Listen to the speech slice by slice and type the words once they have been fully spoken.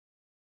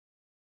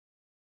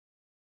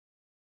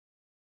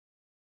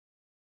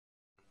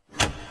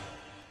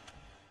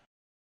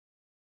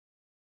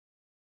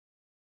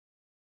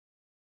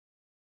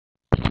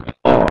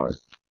Are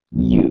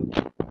you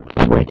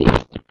ready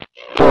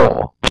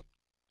for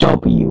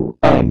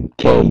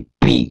WMK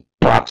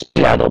Beatbox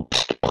Battle?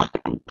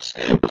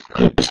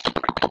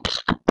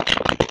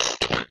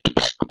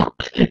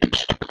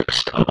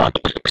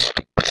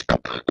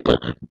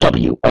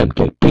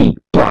 WMK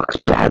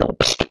Beatbox Battle.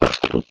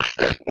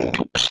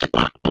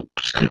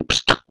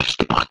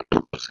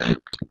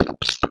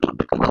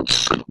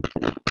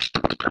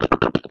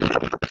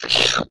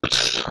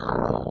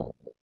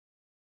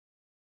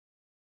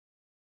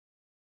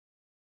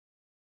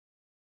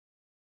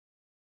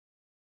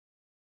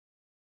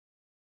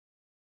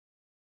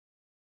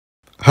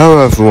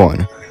 Hello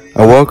everyone,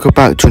 and welcome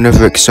back to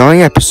another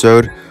exciting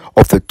episode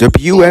of the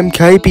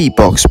WMK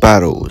Beatbox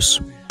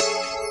Battles.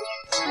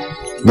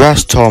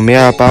 Last time we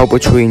had a battle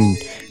between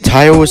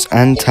Tails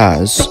and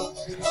Taz,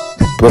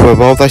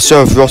 but they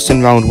served Ross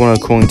in round 1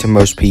 according to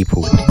most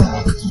people.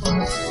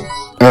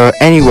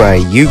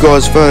 Anyway, you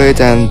guys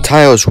voted and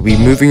Tails will be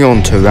moving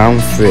on to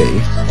round 3.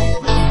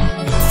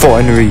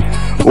 Finally,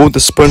 all the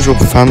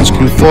SpongeBob fans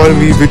can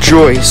finally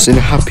rejoice in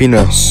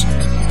happiness.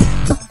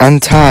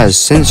 And Taz,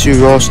 since you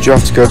lost, you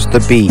have to go to the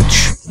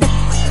beach.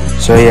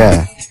 So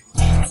yeah.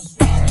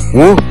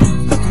 Whoop!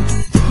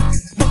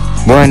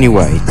 Well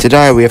anyway,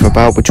 today we have a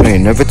battle between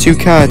another 2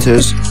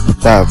 characters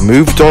that have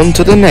moved on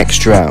to the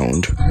next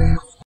round.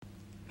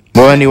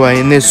 Well anyway,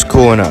 in this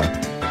corner,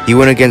 he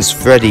went against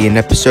Freddy in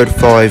episode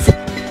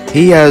 5.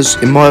 He has,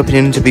 in my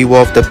opinion, to be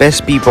one of the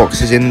best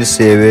beatboxers in the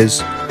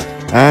series.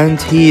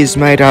 And he is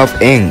made out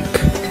of ink.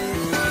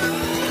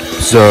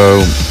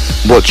 So,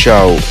 watch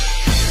out,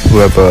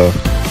 whoever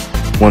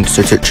wants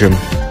to touch him.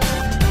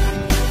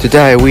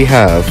 Today we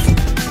have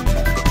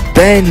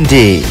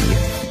Bendy,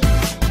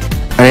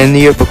 and in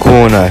the upper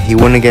corner he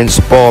won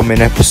against Bomb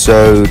in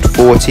episode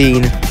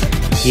 14.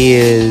 He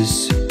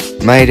is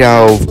made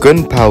out of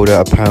gunpowder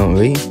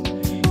apparently.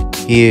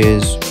 He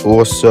is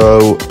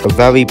also a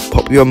very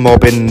popular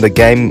mob in the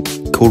game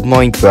called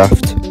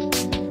Minecraft,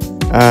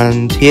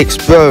 and he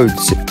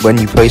explodes when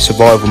you play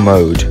survival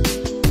mode.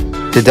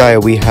 Today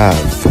we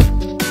have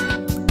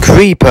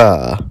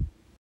Creeper.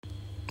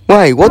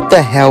 Wait, what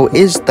the hell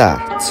is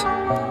that?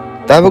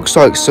 That looks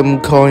like some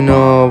kind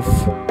of...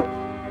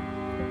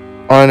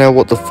 I don't know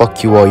what the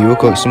fuck you are. You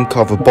look like some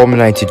kind of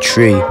abominated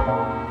tree.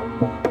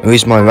 At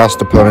least my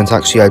last opponent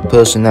actually had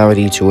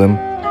personality to him.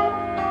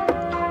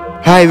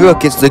 Hey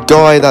look, it's the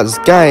guy that's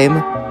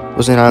game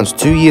was announced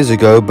 2 years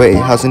ago, but it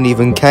hasn't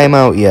even came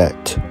out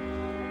yet.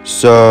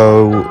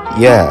 So,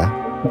 yeah.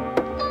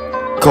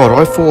 God,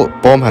 I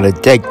thought Bomb had a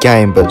dead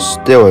game, but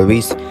still, at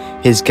least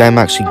his game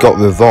actually got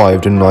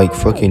revived, unlike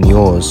fucking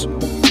yours.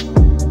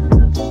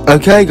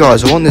 Okay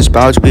guys, I want this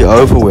battle to be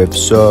over with,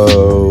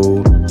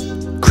 so...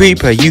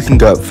 Creeper, you can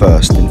go up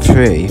first in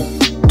 3,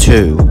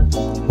 2,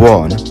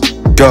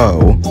 1,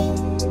 go!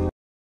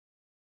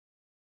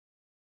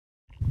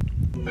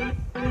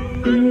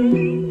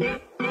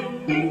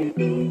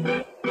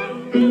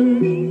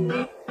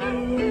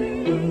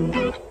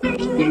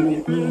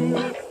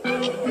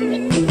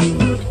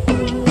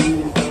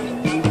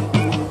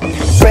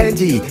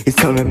 Bendy is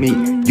telling me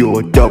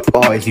your dub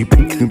eyes. You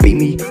think you can beat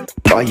me?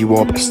 But you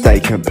are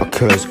mistaken,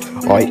 because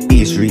I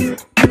easily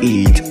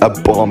beat a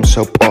bomb.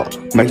 So what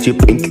makes you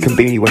think you can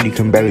beat me when you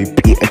can barely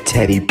beat a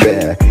teddy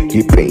bear?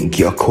 You think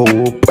you're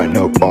cool, but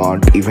no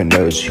one even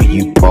knows who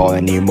you are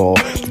anymore.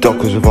 The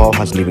Doctors of All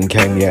hasn't even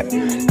came yet,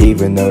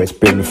 even though it's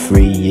been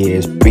 3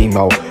 years.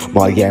 Meanwhile,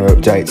 my game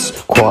updates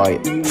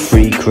quite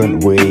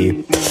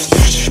frequently.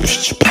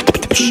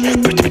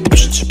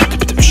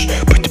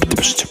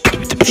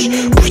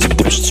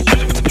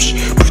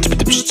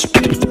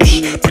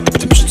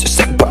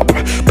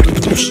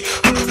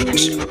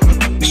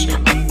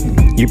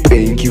 You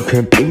think you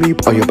can beat me,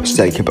 but you're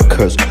mistaken,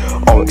 because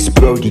I'll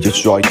explode you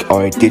just like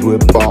I did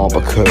with Bomb.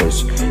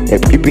 Because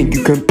if you think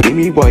you can beat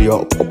me, well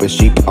you're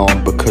obviously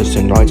Bomb, because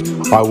tonight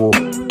I will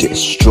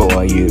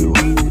destroy you.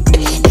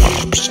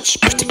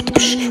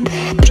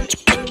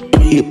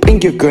 You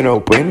think you're gonna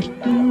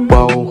win?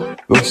 Well,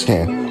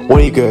 listen,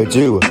 what are you gonna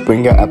do?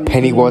 Bring out a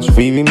Pennywise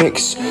free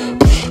remix?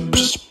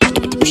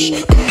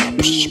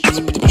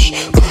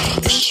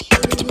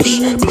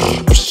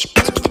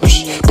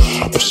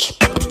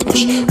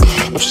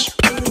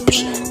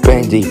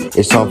 Bendy,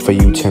 it's time for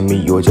you to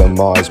meet your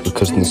demise,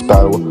 because in this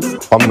battle,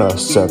 I'm a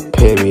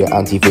superior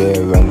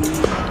antiviral.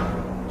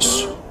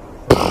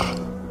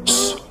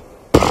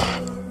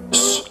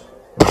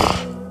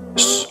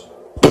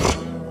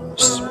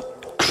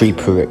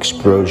 Creeper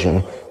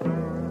explosion.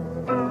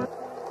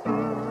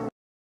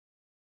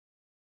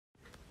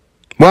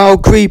 Wow,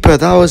 Creeper,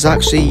 that was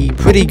actually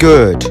pretty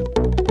good.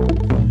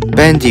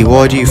 Bendy,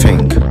 what do you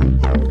think?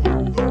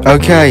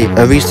 Okay,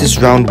 at least this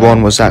round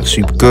 1 was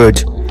actually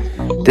good.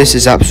 This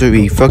is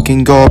absolutely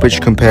fucking garbage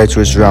compared to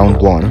his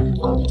round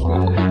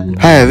 1.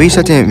 Hey, at least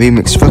I didn't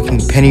remix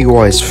fucking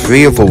Pennywise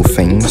 3 of all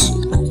things.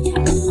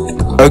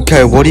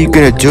 Okay, what are you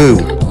gonna do?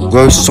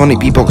 Roast Sonic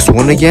Beatbox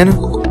 1 again?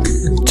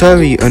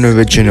 Totally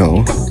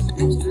unoriginal.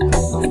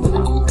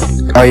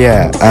 Oh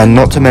yeah, and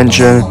not to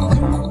mention,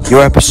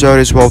 Your episode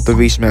is one of the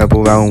least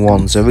memorable round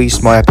ones. At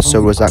least my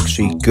episode was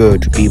actually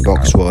good,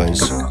 beatbox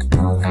wise.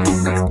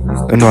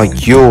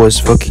 Unlike yours,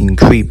 fucking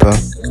creeper.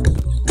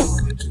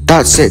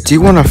 That's it, do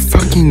you wanna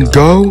fucking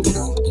go?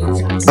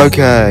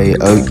 Okay,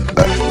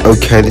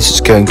 okay, this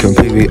is going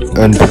completely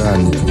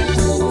unplanned.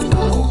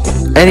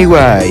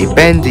 Anyway,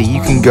 Bendy,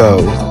 you can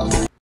go.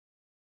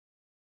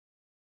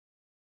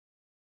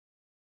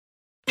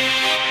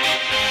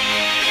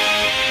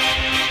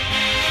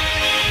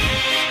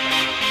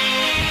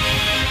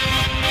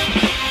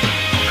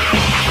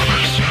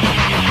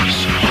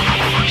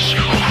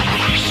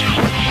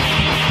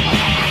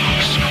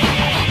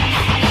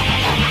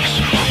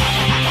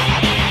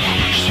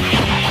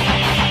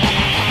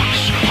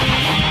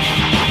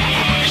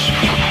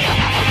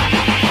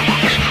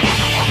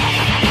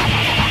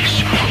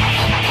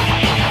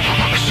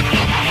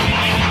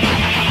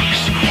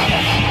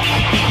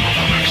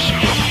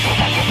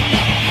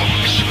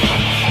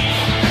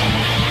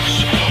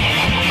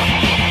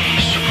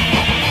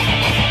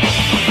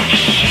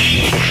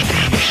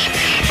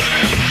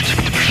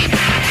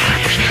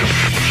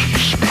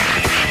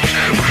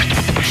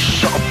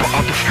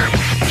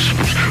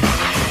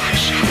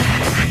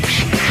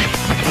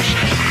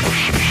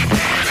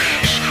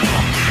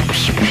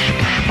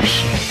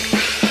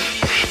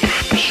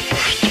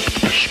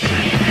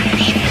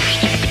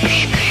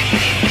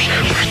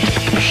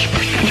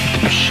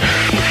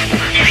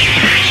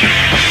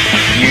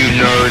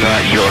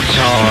 Your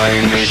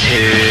time is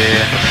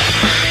here.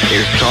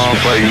 It's time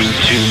for you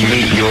to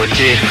meet your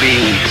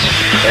defeat.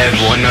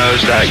 Everyone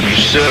knows that you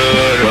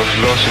should have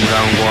lost in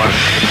round one.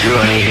 You're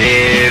only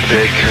here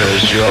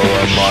because you're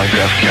a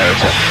Minecraft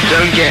character.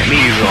 Don't get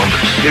me wrong,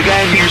 your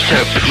game used to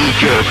be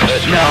good,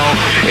 but now,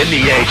 in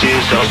the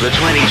ages of the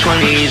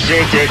 2020s,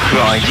 it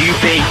declined. You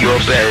think you're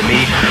better than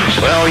me?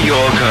 Well,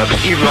 you're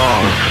completely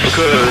wrong,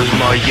 because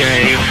my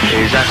game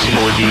is actually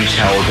more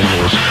detailed than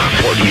yours.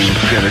 What are you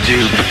gonna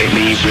do? Beat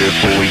me with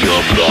all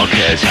your block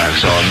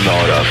attacks. I'm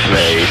not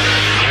afraid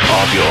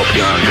of your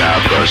young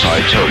outbursts.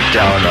 I took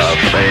down a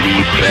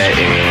Bendy bet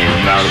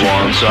in round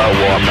one, so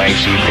what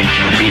makes you think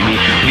you beat me?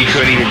 We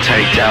couldn't even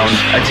take down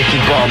a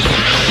ticking bomb.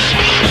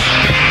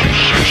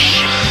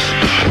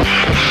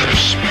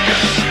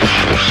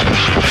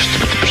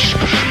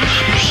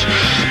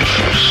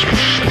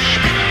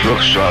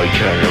 Looks like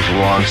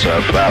everyone's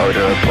about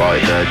to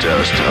bite the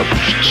dust.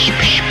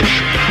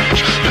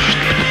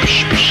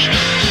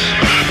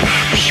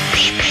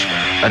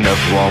 And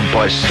everyone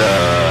bites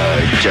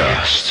the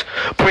dust.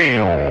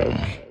 Boom.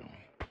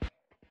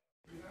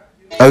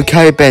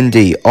 Okay,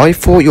 Bendy, I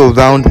thought your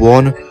round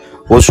one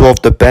was one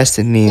of the best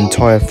in the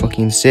entire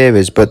fucking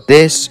series, but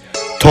this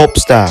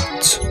tops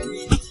that.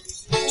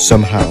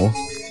 Somehow.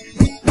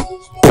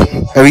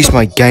 At least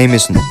my game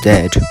isn't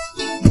dead.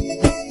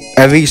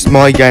 At least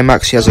my game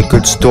actually has a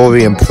good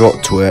story and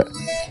plot to it.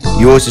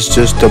 Yours is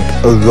just a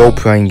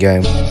role-playing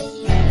game.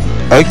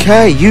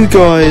 Okay, you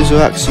guys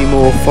are actually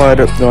more fired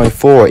up than I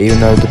thought, even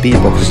though the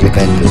beatbox is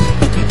ended.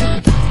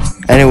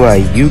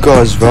 Anyway, you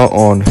guys vote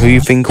on who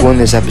you think won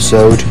this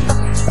episode.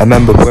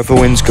 Remember, whoever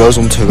wins goes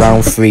on to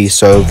round 3,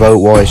 so vote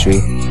wisely.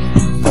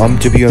 I'm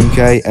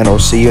WMK, and I'll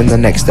see you in the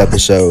next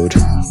episode.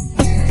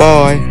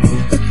 Bye!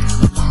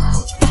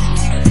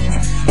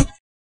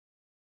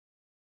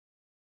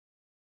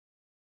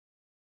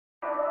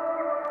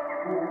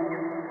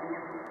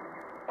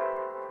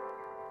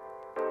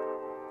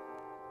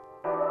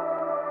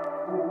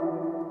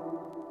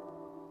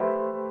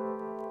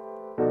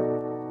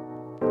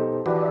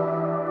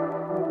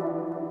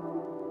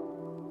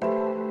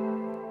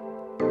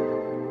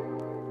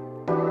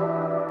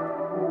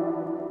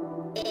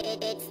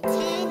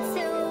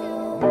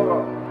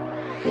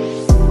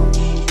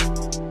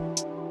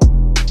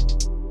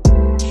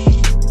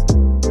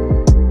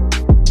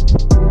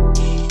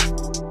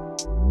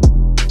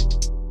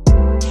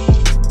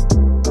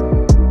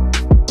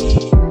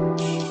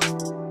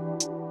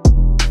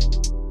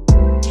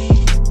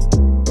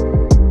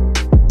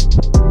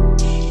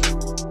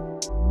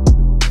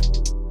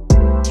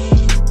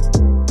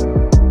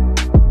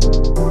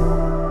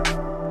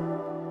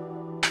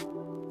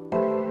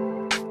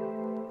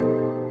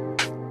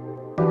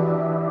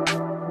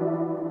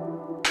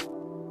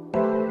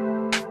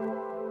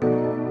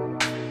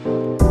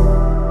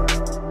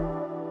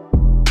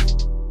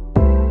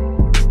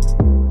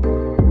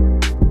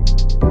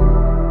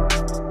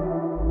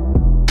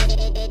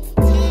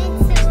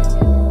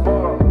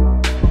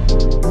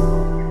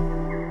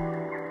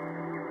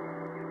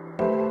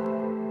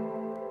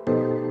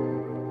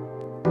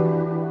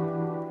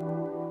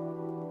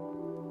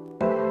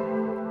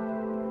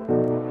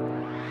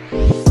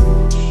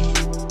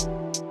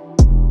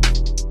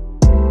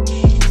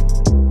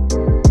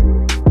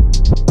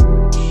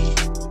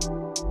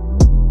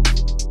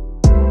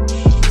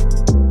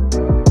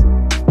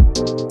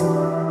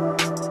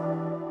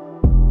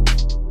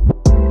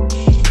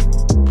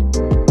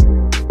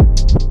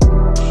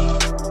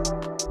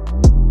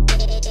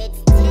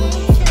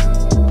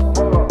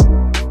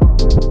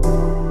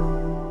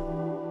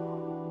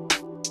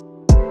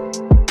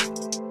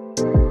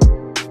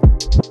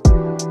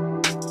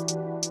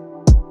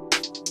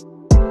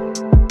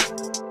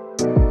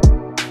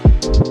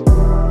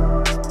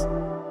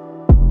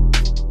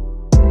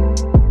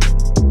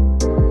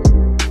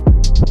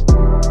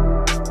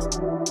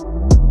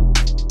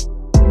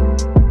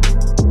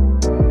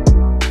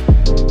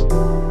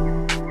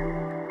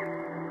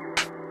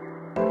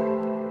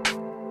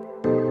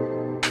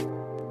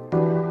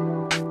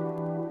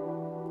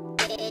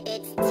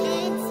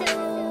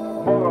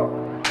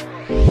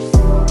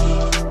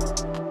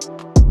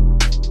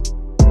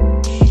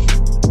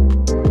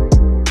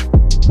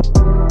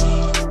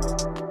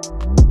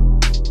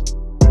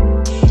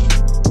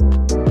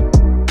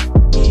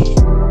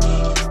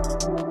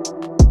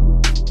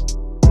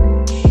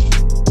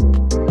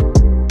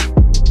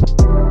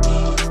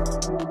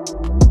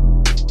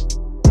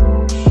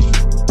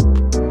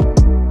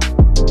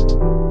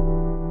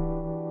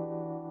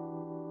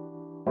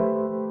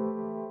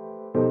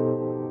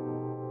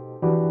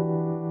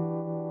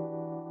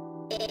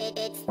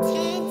 It's 10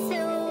 to.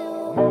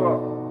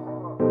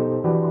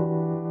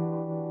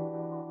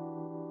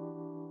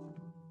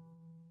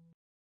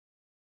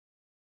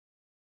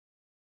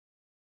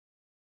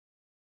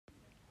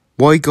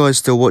 Why are you guys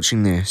still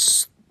watching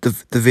this? The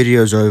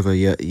video's over.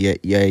 Yeah,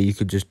 you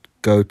could just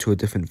go to a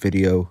different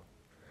video.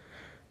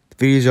 The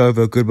video's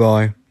over.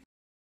 Goodbye.